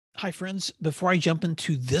Hi, friends. Before I jump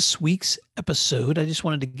into this week's episode, I just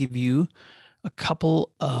wanted to give you a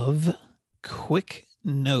couple of quick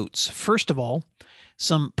notes. First of all,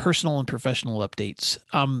 some personal and professional updates.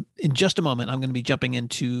 In just a moment, I'm going to be jumping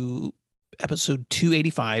into episode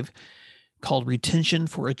 285 called Retention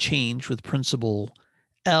for a Change with Principal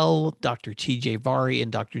L, Dr. TJ Vari,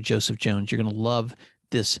 and Dr. Joseph Jones. You're going to love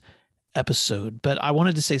this episode, but I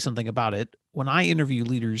wanted to say something about it. When I interview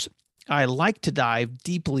leaders, I like to dive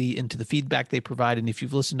deeply into the feedback they provide. And if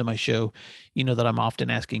you've listened to my show, you know that I'm often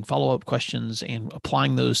asking follow-up questions and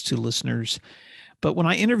applying those to listeners. But when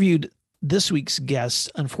I interviewed this week's guest,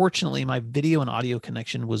 unfortunately, my video and audio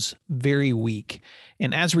connection was very weak.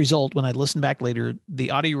 And as a result, when I listened back later, the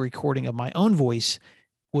audio recording of my own voice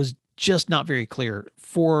was just not very clear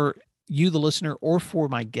for you, the listener, or for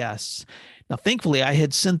my guests. Now, thankfully, I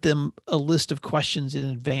had sent them a list of questions in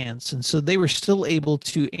advance, and so they were still able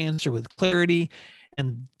to answer with clarity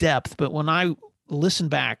and depth. But when I listened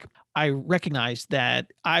back, I recognized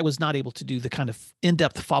that I was not able to do the kind of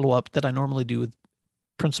in-depth follow-up that I normally do with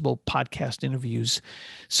principal podcast interviews.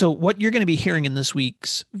 So what you're going to be hearing in this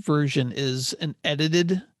week's version is an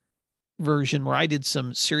edited version where I did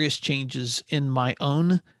some serious changes in my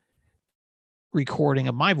own recording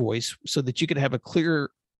of my voice so that you could have a clearer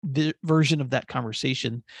version of that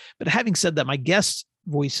conversation. But having said that, my guest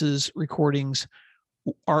voices recordings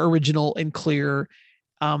are original and clear.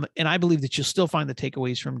 And I believe that you'll still find the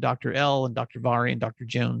takeaways from Dr. L and Dr. Vari and Dr.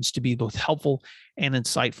 Jones to be both helpful and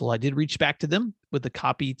insightful. I did reach back to them with a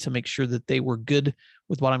copy to make sure that they were good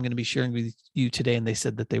with what I'm going to be sharing with you today. And they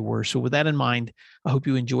said that they were. So with that in mind, I hope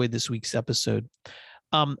you enjoyed this week's episode.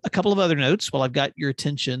 A couple of other notes while I've got your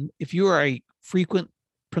attention. If you are a frequent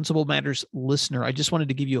Principal Matters listener, I just wanted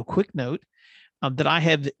to give you a quick note that I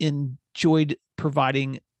have enjoyed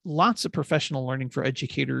providing lots of professional learning for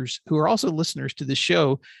educators who are also listeners to this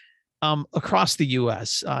show across the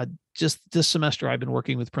U.S. Just this semester, I've been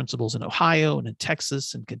working with principals in Ohio and in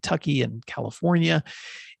Texas and Kentucky and California.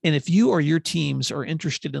 And if you or your teams are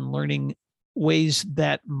interested in learning ways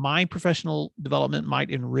that my professional development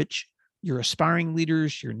might enrich your aspiring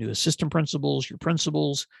leaders, your new assistant principals, your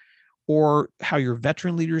principals, or how your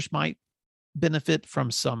veteran leaders might benefit from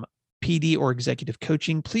some PD or executive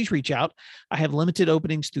coaching, please reach out. I have limited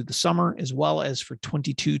openings through the summer as well as for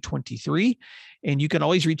 22-23. And you can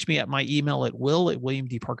always reach me at my email at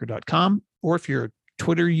will@williamdparker.com. Or if you're a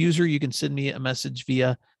Twitter user, you can send me a message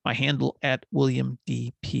via my handle at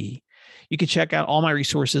WilliamDP. You can check out all my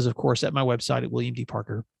resources, of course, at my website at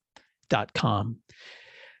williamdparker.com.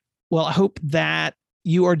 Well, I hope that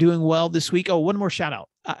you are doing well this week. Oh, one more shout out.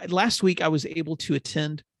 Last week, I was able to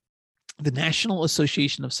attend the National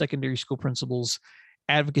Association of Secondary School Principals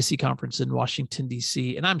Advocacy Conference in Washington,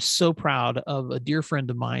 D.C. And I'm so proud of a dear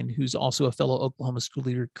friend of mine who's also a fellow Oklahoma school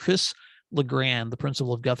leader, Chris LeGrand, the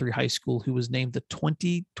principal of Guthrie High School, who was named the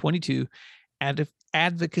 2022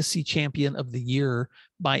 Advocacy Champion of the Year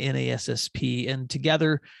by NASSP. And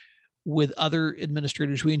together with other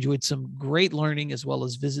administrators, we enjoyed some great learning as well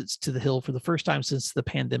as visits to the Hill for the first time since the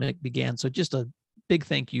pandemic began. So just a big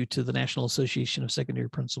thank you to the National Association of Secondary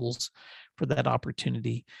Principals for that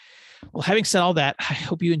opportunity. Well, having said all that, I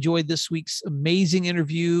hope you enjoyed this week's amazing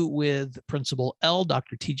interview with Principal L,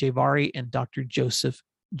 Dr. TJ Vari, and Dr. Joseph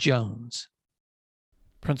Jones.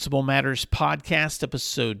 Principal Matters Podcast,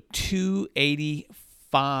 episode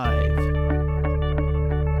 285.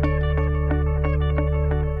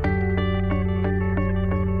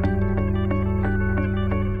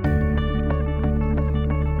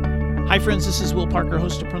 Hi, friends. This is Will Parker,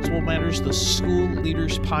 host of Principal Matters, the School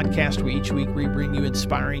Leaders Podcast, where each week we bring you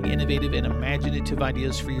inspiring, innovative, and imaginative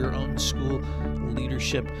ideas for your own school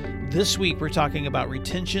leadership. This week, we're talking about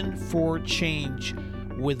retention for change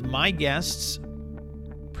with my guests,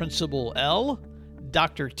 Principal L,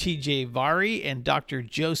 Dr. TJ Vari, and Dr.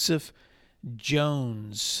 Joseph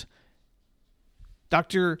Jones.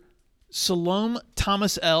 Dr. Salome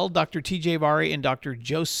Thomas L, Dr. TJ Vari, and Dr.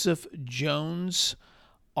 Joseph Jones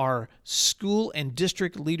are school and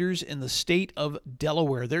district leaders in the state of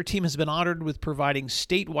Delaware. Their team has been honored with providing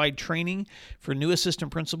statewide training for new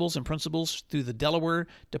assistant principals and principals through the Delaware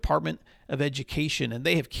Department of Education, and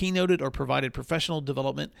they have keynoted or provided professional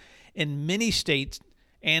development in many states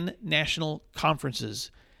and national conferences.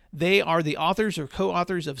 They are the authors or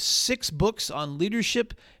co-authors of 6 books on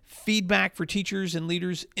leadership, feedback for teachers and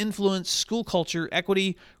leaders, influence, school culture,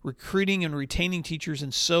 equity, recruiting and retaining teachers,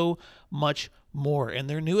 and so much more. And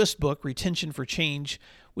their newest book, Retention for Change,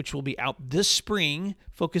 which will be out this spring,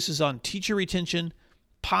 focuses on teacher retention,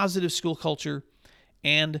 positive school culture,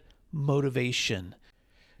 and motivation.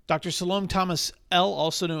 Dr. Salome Thomas L.,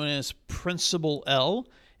 also known as Principal L.,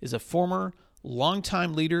 is a former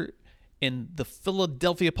longtime leader in the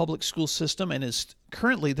Philadelphia public school system and is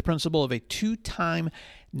currently the principal of a 2-time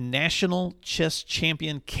national chess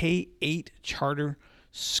champion K-8 charter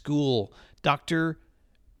school. Dr.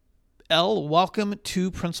 L., welcome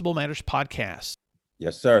to Principal Matters Podcast.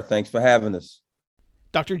 Yes, sir. Thanks for having us.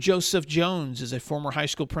 Dr. Joseph Jones is a former high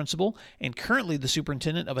school principal and currently the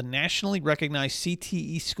superintendent of a nationally recognized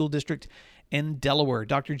CTE school district in Delaware.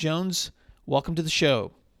 Dr. Jones, welcome to the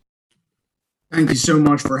show. Thank you so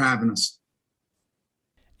much for having us.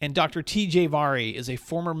 And Dr. T.J. Vari is a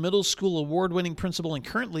former middle school award-winning principal and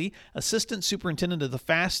currently assistant superintendent of the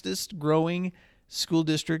fastest growing school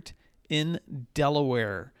district in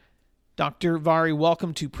Delaware. Dr. Vari,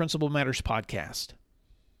 welcome to Principal Matters Podcast.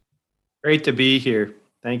 Great to be here.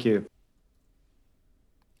 Thank you.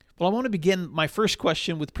 Well, I want to begin my first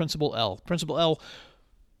question with Principal L. Principal L,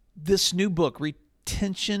 this new book,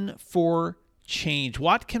 Retention for Change,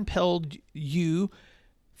 what compelled you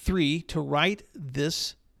three to write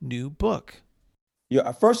this new book?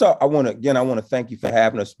 Yeah, first I want to thank you for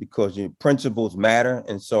having us because your principles matter,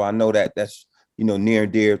 and so I know that that's near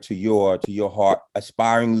and dear to your heart.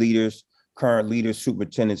 Aspiring leaders, current leaders,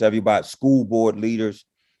 superintendents, everybody, school board leaders.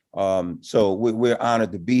 So we're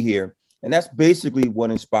honored to be here, and that's basically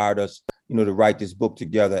what inspired us, to write this book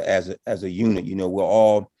together as a unit. We're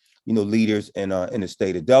all leaders in the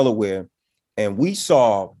state of Delaware, and we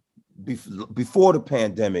saw before the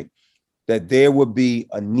pandemic that there would be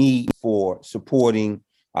a need for supporting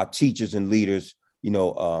our teachers and leaders,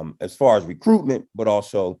 as far as recruitment, but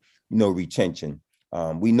also, retention.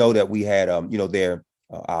 We know that we had,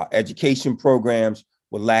 our education programs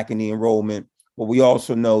were lacking the enrollment, but we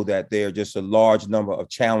also know that there are just a large number of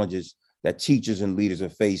challenges that teachers and leaders are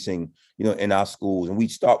facing, in our schools. And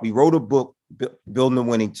we wrote a book, Building a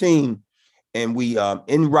Winning Team. And we,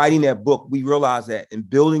 in writing that book, we realized that in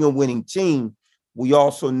building a winning team, we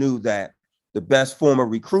also knew that the best form of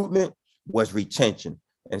recruitment was retention.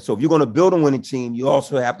 And so if you're going to build a winning team, you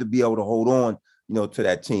also have to be able to hold on, to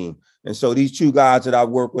that team. And so these two guys that I've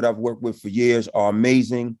worked with for years are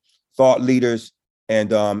amazing thought leaders.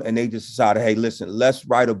 And they just decided, hey, listen, let's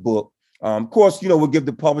write a book. Of course, we'll give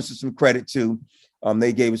the publisher some credit too.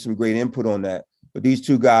 They gave us some great input on that. But these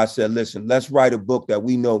two guys said, listen, let's write a book that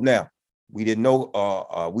we know now. We didn't know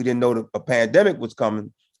a pandemic was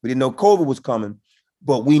coming. We didn't know COVID was coming,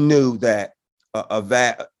 but we knew that a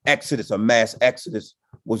mass exodus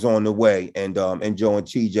was on the way. And Joe and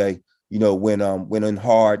TJ, went in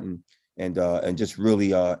hard and just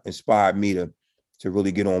really inspired me to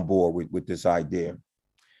really get on board with this idea.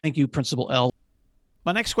 Thank you, Principal L.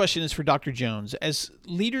 My next question is for Dr. Jones. As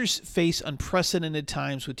leaders face unprecedented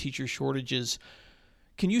times with teacher shortages,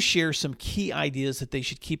 can you share some key ideas that they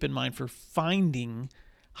should keep in mind for finding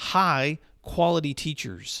high quality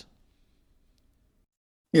teachers?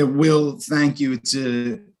 Yeah, Will, thank you. It's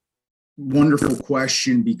a wonderful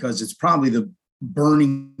question because it's probably the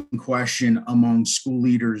burning question among school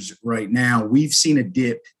leaders right now. We've seen a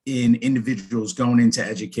dip in individuals going into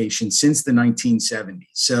education since the 1970s.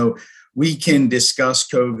 So we can discuss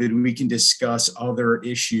COVID, we can discuss other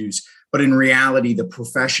issues, but in reality, the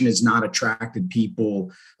profession has not attracted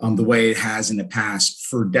people the way it has in the past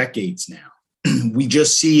for decades now. We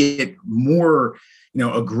just see it more,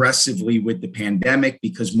 aggressively with the pandemic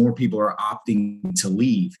because more people are opting to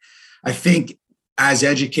leave. I think as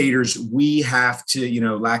educators, we have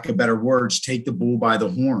to, lack of better words, take the bull by the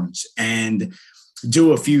horns and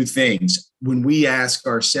do a few things. When we ask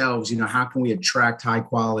ourselves, how can we attract high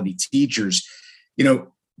quality teachers?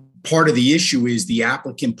 Part of the issue is the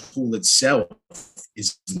applicant pool itself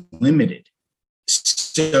is limited.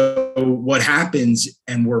 So what happens,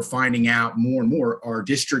 and we're finding out more and more, our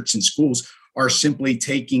districts and schools are simply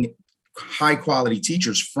taking high quality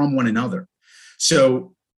teachers from one another.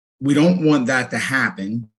 So we don't want that to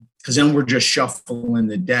happen because then we're just shuffling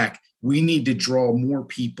the deck. We need to draw more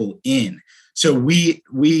people in. So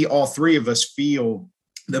we all three of us feel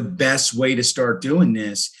the best way to start doing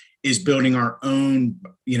this is building our own,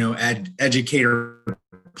 educator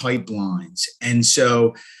pipelines. And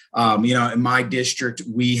so, in my district,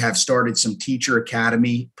 we have started some teacher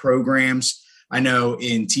academy programs. I know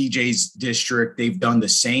in TJ's district, they've done the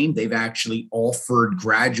same. They've actually offered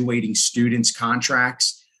graduating students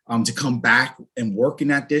contracts to come back and work in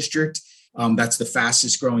that district. That's the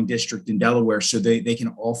fastest growing district in Delaware. So they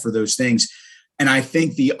can offer those things. And I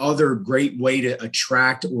think the other great way to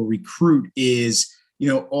attract or recruit is,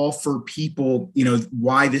 offer people,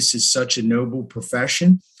 why this is such a noble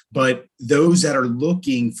profession, but those that are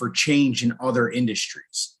looking for change in other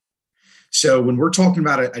industries. So when we're talking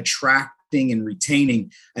about attracting attracting and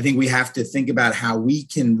retaining, I think we have to think about how we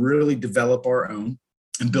can really develop our own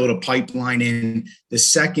and build a pipeline in. The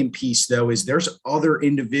second piece, though, is there's other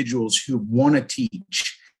individuals who want to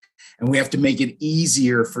teach, and we have to make it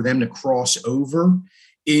easier for them to cross over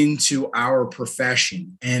into our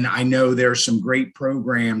profession. And I know there's some great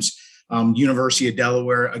programs. University of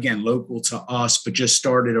Delaware, again, local to us, but just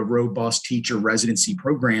started a robust teacher residency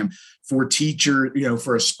program for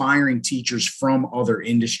for aspiring teachers from other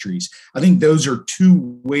industries. I think those are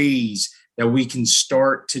two ways that we can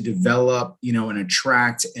start to develop, and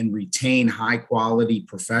attract and retain high quality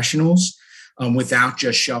professionals without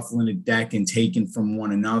just shuffling a deck and taking from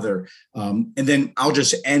one another. And then I'll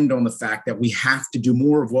just end on the fact that we have to do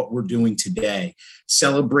more of what we're doing today,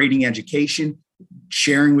 celebrating education,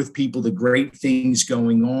 sharing with people the great things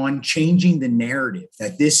going on, changing the narrative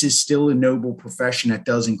that this is still a noble profession that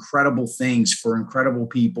does incredible things for incredible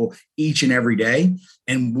people each and every day,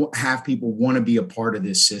 and have people want to be a part of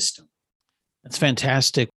this system. That's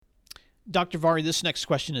fantastic. Dr. Vari, this next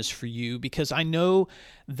question is for you, because I know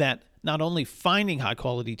that not only finding high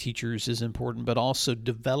quality teachers is important, but also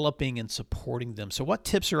developing and supporting them. So what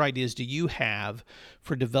tips or ideas do you have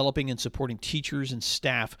for developing and supporting teachers and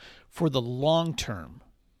staff for the long term?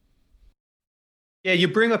 Yeah, you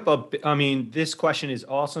bring up this question is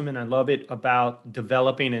awesome, and I love it, about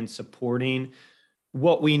developing and supporting.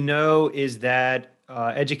 What we know is that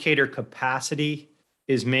educator capacity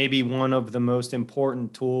is maybe one of the most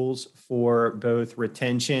important tools for both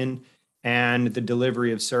retention and the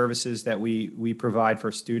delivery of services that we provide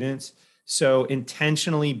for students. So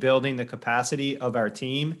intentionally building the capacity of our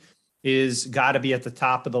team is got to be at the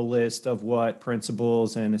top of the list of what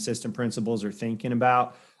principals and assistant principals are thinking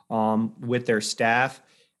about with their staff.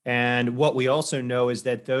 And what we also know is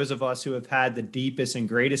that those of us who have had the deepest and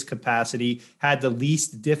greatest capacity had the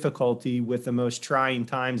least difficulty with the most trying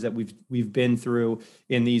times that we've been through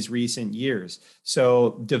in these recent years.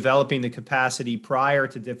 So developing the capacity prior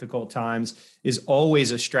to difficult times is always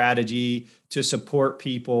a strategy to support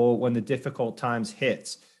people when the difficult times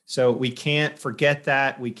hits. So we can't forget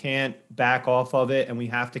that, we can't back off of it, and we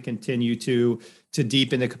have to continue to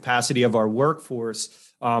deepen the capacity of our workforce.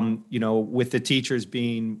 With the teachers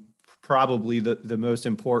being probably the most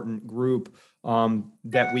important group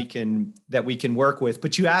that we can work with.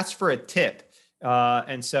 But you asked for a tip,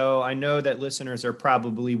 and so I know that listeners are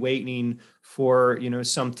probably waiting for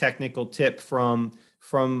some technical tip from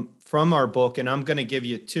our book, and I'm going to give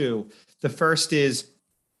you two. The first is,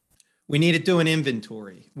 we need to do an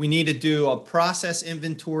inventory. We need to do a process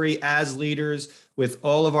inventory as leaders with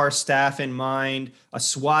all of our staff in mind, a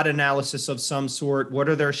SWOT analysis of some sort. What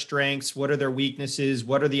are their strengths? What are their weaknesses?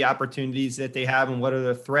 What are the opportunities that they have? And what are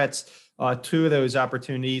the threats to those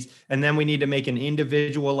opportunities? And then we need to make an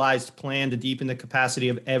individualized plan to deepen the capacity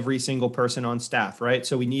of every single person on staff, right?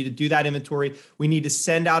 So we need to do that inventory. We need to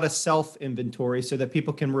send out a self-inventory so that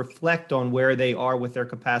people can reflect on where they are with their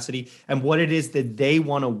capacity and what it is that they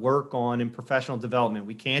want to work on in professional development.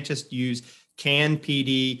 We can't just use canned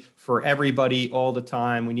PD for everybody all the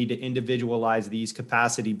time. We need to individualize these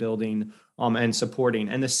capacity building and supporting.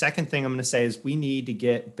 And the second thing I'm going to say is we need to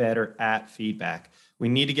get better at feedback. We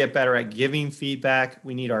need to get better at giving feedback.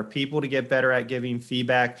 We need our people to get better at giving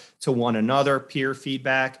feedback to one another, peer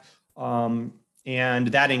feedback. And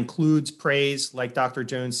that includes praise, like Dr.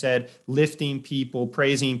 Jones said, lifting people,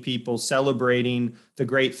 praising people, celebrating the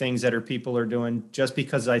great things that our people are doing. Just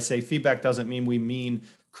because I say feedback doesn't mean we mean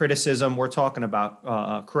criticism. We're talking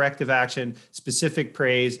about corrective action, specific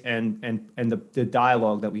praise, and the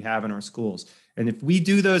dialogue that we have in our schools. And if we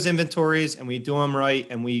do those inventories and we do them right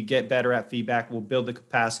and we get better at feedback, we'll build the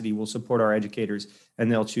capacity, we'll support our educators, and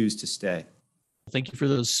they'll choose to stay. Thank you for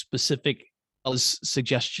those specific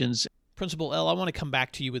suggestions. Principal L, I want to come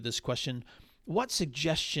back to you with this question. What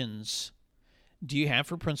suggestions do you have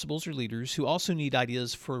for principals or leaders who also need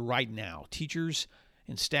ideas for right now? Teachers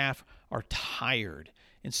and staff are tired.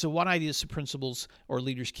 And so what ideas should principals or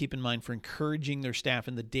leaders keep in mind for encouraging their staff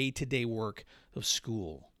in the day-to-day work of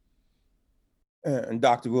school? And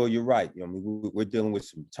Dr. Will, you're right. We're dealing with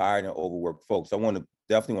some tired and overworked folks. I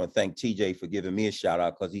definitely want to thank TJ for giving me a shout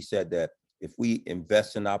out, because he said that if we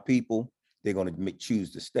invest in our people, they're going to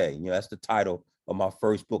choose to stay. That's the title of my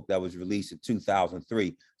first book that was released in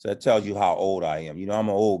 2003. So that tells you how old I am. I'm an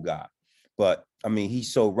old guy, but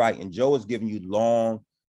he's so right. And Joe is giving you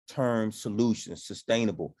long-term solutions,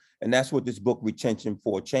 sustainable. And that's what this book, Retention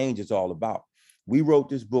for Change, is all about. We wrote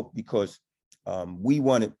this book because we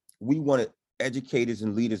wanted educators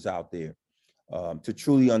and leaders out there to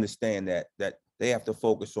truly understand that they have to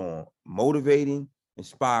focus on motivating,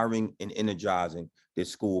 inspiring, and energizing their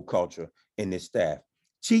school culture and their staff.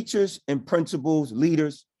 teachers and principals,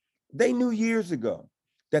 leaders, they knew years ago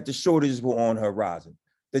that the shortages were on the horizon.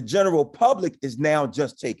 The general public is now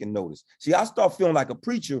just taking notice. See, I start feeling like a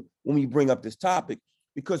preacher when we bring up this topic,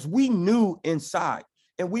 because we knew inside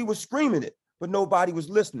and we were screaming it, but nobody was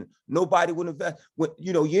listening. Nobody would invest.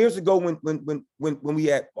 Years ago when we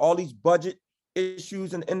had all these budget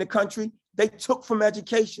issues in the country, they took from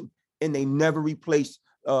education and they never replaced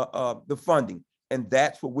the funding. And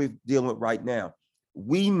that's what we're dealing with right now.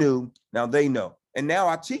 We knew, now they know. And now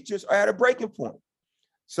our teachers are at a breaking point.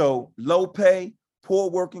 So low pay, poor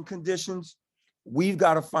working conditions, we've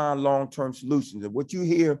got to find long-term solutions. And what you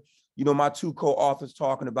hear, my two co-authors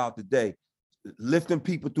talking about today, lifting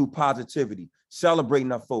people through positivity,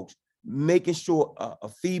 celebrating our folks, making sure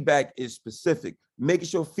feedback is specific, making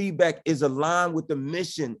sure feedback is aligned with the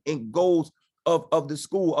mission and goals of the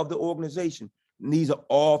school, of the organization. And these are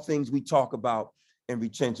all things we talk about in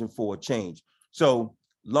Retention for a Change. So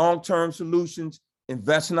long-term solutions,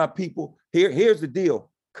 invest in our people. Here's the deal: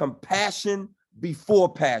 compassion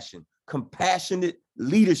before passion, compassionate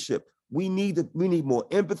leadership. We need more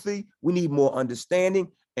empathy. We need more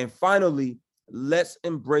understanding. And finally, let's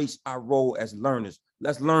embrace our role as learners.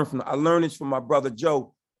 Let's learn from, I learned this from my brother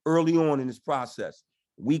Joe early on in this process.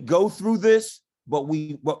 We go through this, but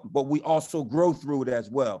we also grow through it as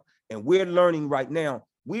well. And we're learning right now,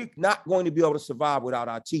 we're not going to be able to survive without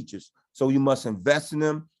our teachers. So you must invest in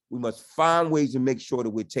them. We must find ways to make sure that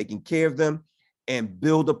we're taking care of them and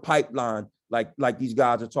build a pipeline like these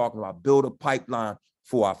guys are talking about, build a pipeline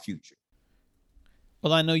for our future.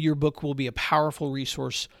 Well, I know your book will be a powerful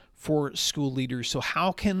resource for school leaders. So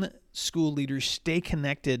how can school leaders stay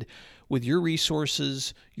connected with your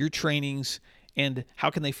resources, your trainings, and how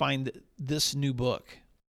can they find this new book?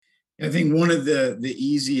 I think one of the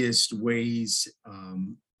easiest ways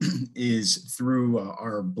is through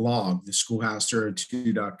our blog, the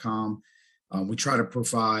schoolhouse202.com. We try to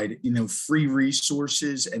provide, free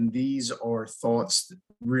resources, and these are thoughts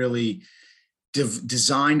really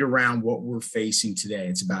designed around what we're facing today.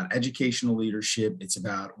 It's about educational leadership. It's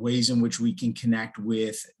about ways in which we can connect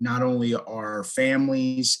with not only our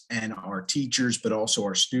families and our teachers, but also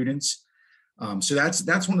our students. So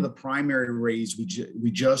that's one of the primary ways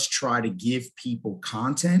we just try to give people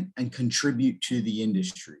content and contribute to the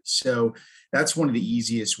industry. So that's one of the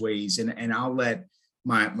easiest ways. And I'll let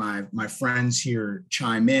my friends here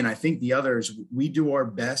chime in. I think the others, we do our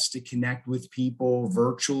best to connect with people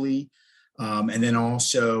virtually. And then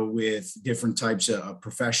also with different types of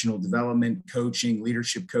professional development, coaching,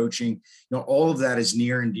 leadership coaching, all of that is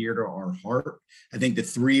near and dear to our heart. I think the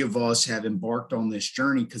three of us have embarked on this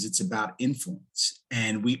journey because it's about influence.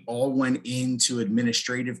 And we all went into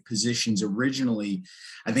administrative positions originally,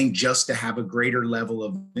 I think, just to have a greater level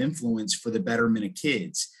of influence for the betterment of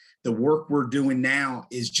kids. The work we're doing now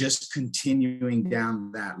is just continuing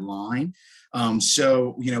down that line.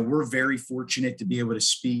 So, we're very fortunate to be able to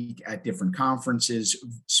speak at different conferences,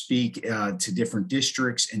 speak to different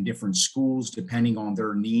districts and different schools, depending on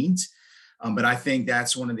their needs. But I think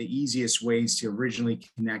that's one of the easiest ways to originally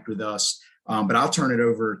connect with us. But I'll turn it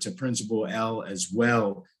over to Principal L as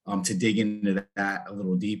well to dig into that a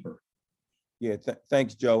little deeper. Yeah,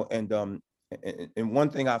 thanks, Joe. And one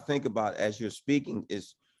thing I think about as you're speaking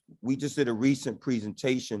is we just did a recent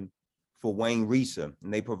presentation for Wayne Risa,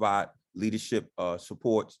 and they provide leadership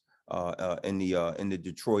supports in the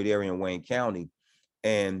Detroit area in Wayne County.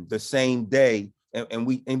 And the same day, and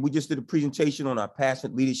we just did a presentation on our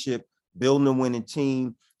passionate leadership, building a winning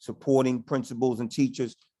team, supporting principals and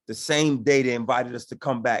teachers. The same day they invited us to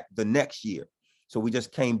come back the next year. So we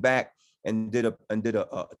just came back and did a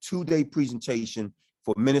 2-day presentation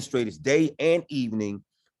for administrators, day and evening,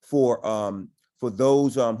 for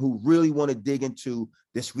those who really want to dig into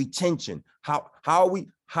this retention. How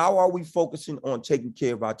are we focusing on taking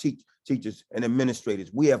care of our teachers and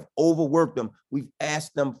administrators? We have overworked them. We've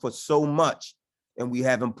asked them for so much, and we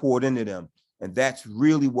haven't poured into them. And that's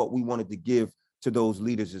really what we wanted to give to those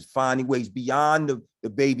leaders, is finding ways beyond the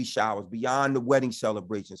baby showers, beyond the wedding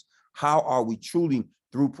celebrations. How are we truly,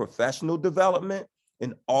 through professional development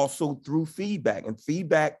and also through feedback? And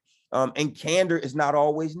feedback and candor is not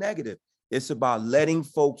always negative. It's about letting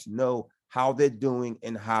folks know how they're doing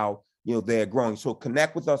and how they're growing. So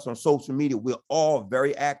connect with us on social media. We're all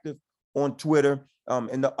very active on Twitter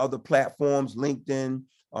and the other platforms, LinkedIn,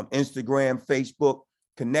 Instagram, Facebook.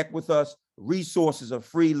 Connect with us. Resources are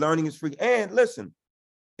free. Learning is free. And listen,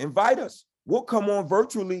 invite us. We'll come on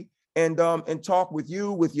virtually and talk with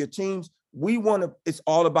you, with your teams. It's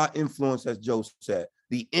all about influence, as Joe said,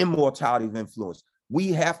 the immortality of influence.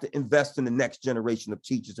 We have to invest in the next generation of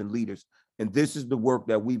teachers and leaders. And this is the work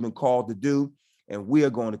that we've been called to do. and we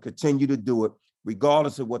are going to continue to do it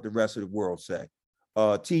regardless of what the rest of the world say.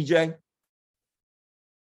 TJ?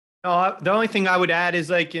 The only thing I would add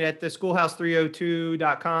is like at the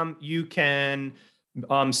schoolhouse302.com, you can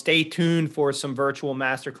stay tuned for some virtual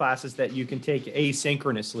master classes that you can take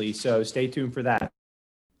asynchronously. So stay tuned for that.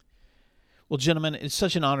 Well, gentlemen, it's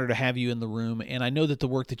such an honor to have you in the room, and I know that the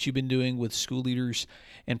work that you've been doing with school leaders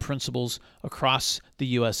and principals across the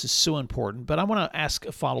U.S. is so important, but I want to ask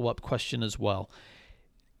a follow-up question as well.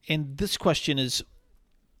 And this question is,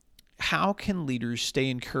 how can leaders stay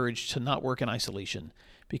encouraged to not work in isolation?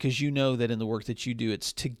 Because you know that in the work that you do,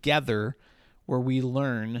 it's together where we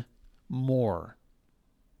learn more.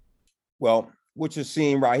 Well, what you're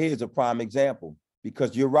seeing right here is a prime example,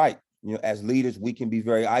 because you're right. As leaders, we can be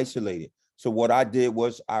very isolated. So what I did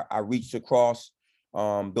was I reached across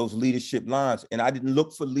those leadership lines, and I didn't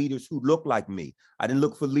look for leaders who looked like me. I didn't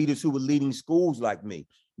look for leaders who were leading schools like me.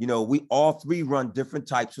 We all three run different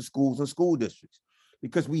types of schools and school districts,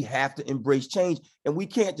 because we have to embrace change. And we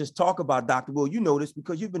can't just talk about, Dr. Will, you know this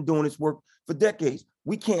because you've been doing this work for decades.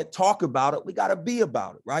 We can't talk about it. We got to be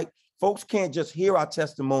about it, right? Folks can't just hear our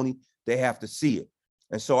testimony. They have to see it.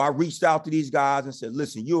 And so I reached out to these guys and said,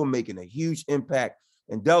 listen, you are making a huge impact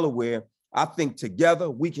in Delaware. I think together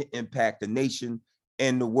we can impact the nation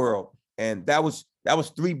and the world. And that was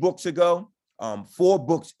 3 books ago, 4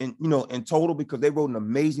 books in total, because they wrote an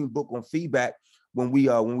amazing book on feedback when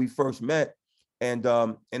we first met. And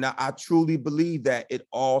I truly believe that it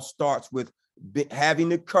all starts with having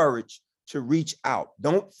the courage to reach out.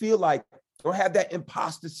 Don't have that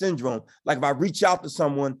imposter syndrome. Like if I reach out to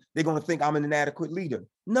someone, they're going to think I'm an inadequate leader.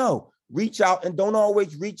 No, reach out, and don't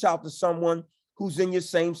always reach out to someone who's in your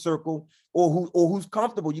same circle or who's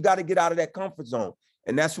comfortable. You got to get out of that comfort zone.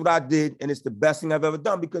 And that's what I did. And it's the best thing I've ever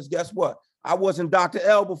done, because guess what? I wasn't Dr.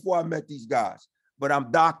 L before I met these guys, but I'm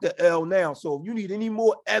Dr. L now. So if you need any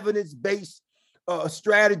more evidence-based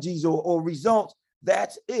strategies or results,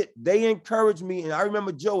 that's it. They encouraged me. And I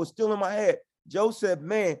remember Joe, it's still in my head. Joe said,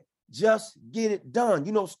 man, just get it done.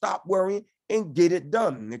 Stop worrying and get it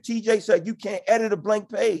done. And TJ said, you can't edit a blank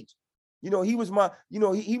page. He was my,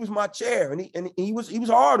 he was my chair, and he was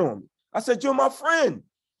hard on me. I said, you're my friend.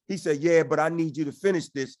 He said, yeah, but I need you to finish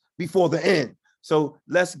this before the end. So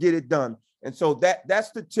let's get it done. And so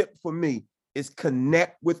that's the tip for me, is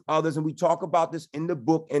connect with others. And we talk about this in the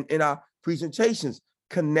book and in our presentations.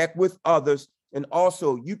 Connect with others. And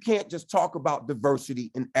also, you can't just talk about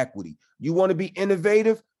diversity and equity. You want to be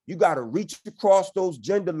innovative, you got to reach across those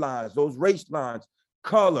gender lines, those race lines,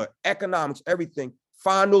 color, economics, everything.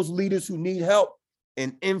 Find those leaders who need help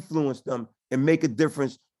and influence them and make a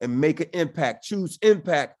difference and make an impact. Choose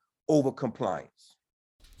impact over compliance.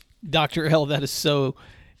 Dr. L, that is so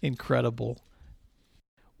incredible.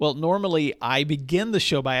 Well, normally I begin the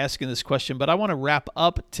show by asking this question, but I want to wrap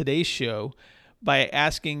up today's show by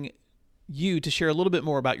asking you to share a little bit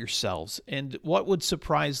more about yourselves and what would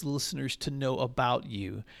surprise listeners to know about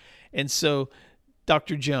you. And so,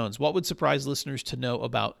 Dr. Jones, what would surprise listeners to know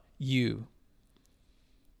about you?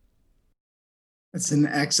 That's an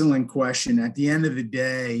excellent question. At the end of the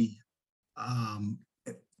day,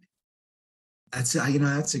 that's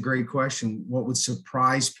a great question. What would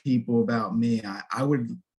surprise people about me? I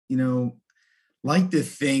would, like to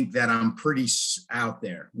think that I'm pretty out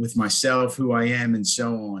there with myself, who I am, and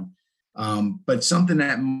so on. But something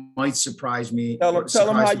that might surprise me. Tell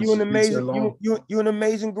them how you an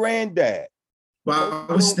amazing granddad. Well,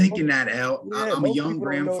 I was thinking that, El. Yeah, I'm a young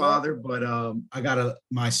grandfather, but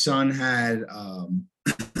my son had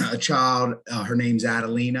a child. Her name's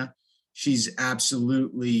Adelina. She's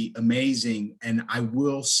absolutely amazing. And I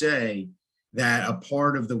will say that a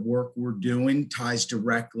part of the work we're doing ties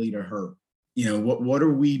directly to her. What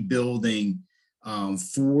are we building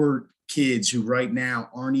for kids who right now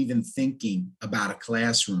aren't even thinking about a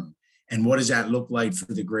classroom? And what does that look like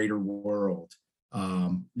for the greater world?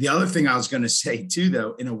 The other thing I was going to say too,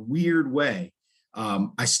 though, in a weird way,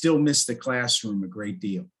 I still miss the classroom a great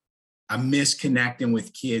deal. I miss connecting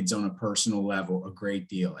with kids on a personal level a great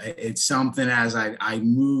deal. It's something, as I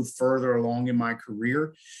move further along in my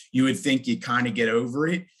career, you would think you kind of get over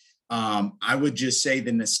it. I would just say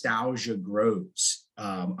the nostalgia grows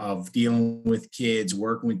of dealing with kids,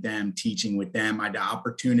 working with them, teaching with them. I had the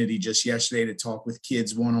opportunity just yesterday to talk with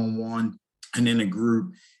kids one-on-one and in a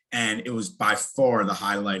group. And it was by far the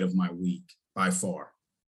highlight of my week, by far.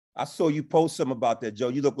 I saw you post something about that, Joe.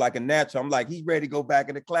 You look like a natural. I'm like, he's ready to go back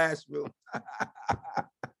in the classroom.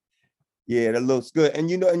 Yeah, that looks good.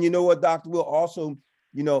 And you know what, Dr. Will also,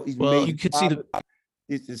 he's you could see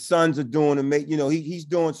his sons are doing he's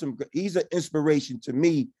doing he's an inspiration to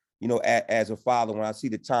me as a father, when I see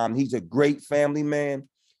the time, he's a great family man.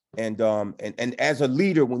 And as a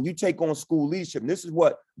leader, when you take on school leadership, and this is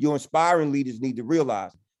what your inspiring leaders need to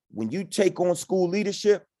realize, when you take on school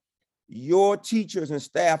leadership, your teachers and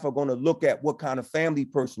staff are going to look at what kind of family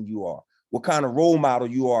person you are, what kind of role model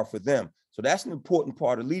you are for them. So that's an important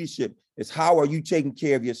part of leadership, is how are you taking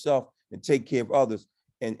care of yourself and take care of others.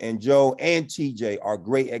 And Joe and TJ are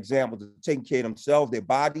great examples of taking care of themselves, their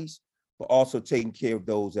bodies, but also taking care of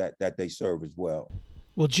those that they serve as well.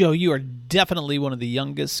 Well, Joe, you are definitely one of the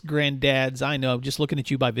youngest granddads I know. Just looking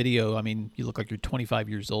at you by video, I mean, you look like you're 25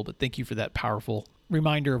 years old, but thank you for that powerful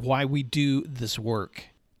reminder of why we do this work.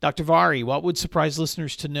 Dr. Vari, what would surprise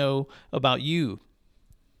listeners to know about you?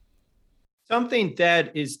 Something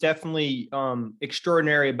that is definitely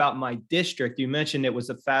extraordinary about my district. You mentioned it was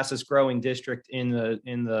the fastest growing district in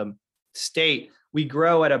the state. We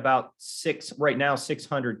grow at about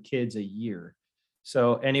 600 kids a year.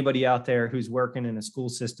 So anybody out there who's working in a school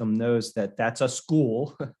system knows that that's a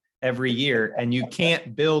school every year, and you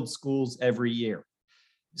can't build schools every year.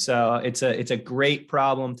 So it's a great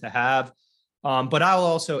problem to have. But I'll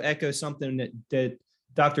also echo something that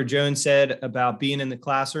Dr. Jones said about being in the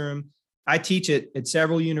classroom. I teach at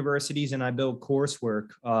several universities, and I build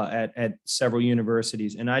coursework at several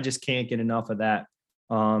universities, and I just can't get enough of that.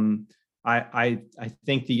 I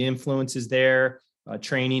think the influence is there.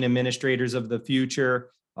 Training administrators of the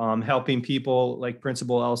future, helping people, like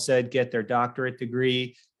Principal L said, get their doctorate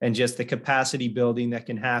degree, and just the capacity building that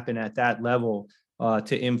can happen at that level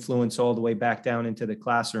to influence all the way back down into the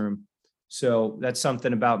classroom. So that's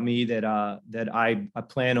something about me that I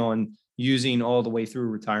plan on using all the way through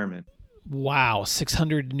retirement. Wow,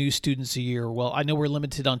 600 new students a year. Well, I know we're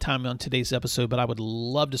limited on time on today's episode, but I would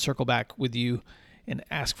love to circle back with you and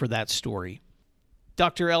ask for that story.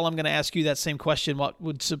 Dr. L, I'm going to ask you that same question. What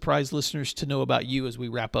would surprise listeners to know about you as we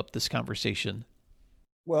wrap up this conversation?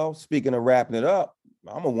 Well, speaking of wrapping it up,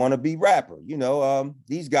 I'm a wannabe rapper.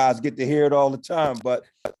 These guys get to hear it all the time, but,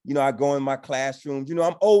 I go in my classrooms,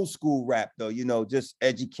 I'm old school rap though, just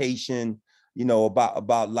education,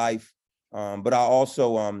 about life. But I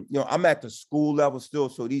also, I'm at the school level still.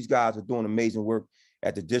 So these guys are doing amazing work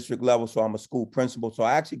at the district level. So I'm a school principal. So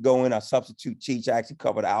I actually go in, I substitute teach. I actually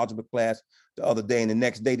covered the algebra class the other day. And the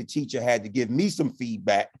next day, the teacher had to give me some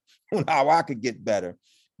feedback on how I could get better.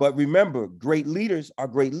 But remember, great leaders are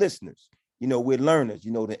great listeners. We're learners.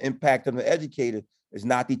 The impact of an educator is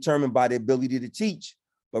not determined by their ability to teach,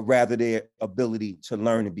 but rather their ability to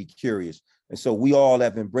learn and be curious. And so we all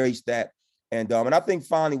have embraced that. And I think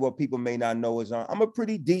finally what people may not know is I'm a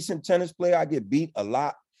pretty decent tennis player. I get beat a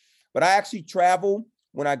lot, but I actually travel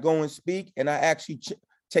when I go and speak, and I actually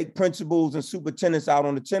take principals and superintendents out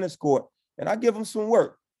on the tennis court, and I give them some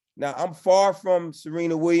work. Now, I'm far from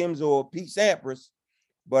Serena Williams or Pete Sampras,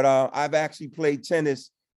 but I've actually played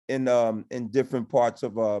tennis in different parts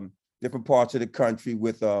of the country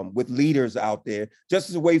with leaders out there, just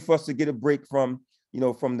as a way for us to get a break from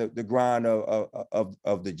the grind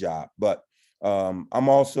of the job. But I'm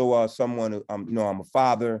also someone who, I'm a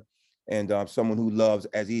father, and someone who loves,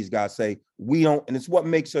 as these guys say, and it's what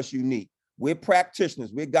makes us unique. We're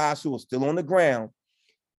practitioners. We're guys who are still on the ground,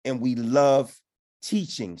 and we love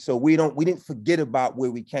teaching. So we didn't forget about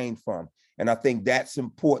where we came from. And I think that's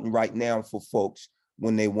important right now for folks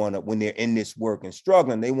when they're in this work and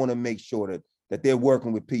struggling. They want to make sure that they're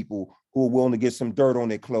working with people who are willing to get some dirt on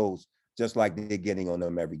their clothes, just like they're getting on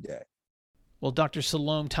them every day. Well, Dr.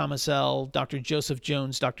 Salome Thomas L., Dr. Joseph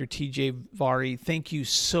Jones, Dr. TJ Vari, thank you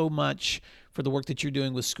so much for the work that you're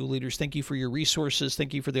doing with school leaders. Thank you for your resources.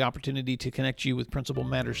 Thank you for the opportunity to connect you with Principal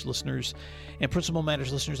Matters listeners. And Principal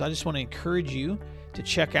Matters listeners, I just want to encourage you to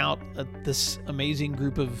check out this amazing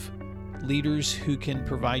group of leaders who can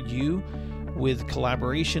provide you with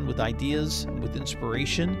collaboration, with ideas, with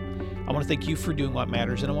inspiration. I want to thank you for doing what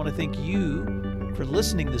matters, and I want to thank you for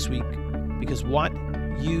listening this week, because what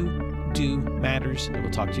you do matters, and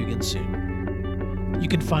we'll talk to you again soon. You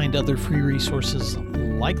can find other free resources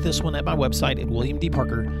like this one at my website at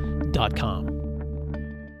williamdparker.com.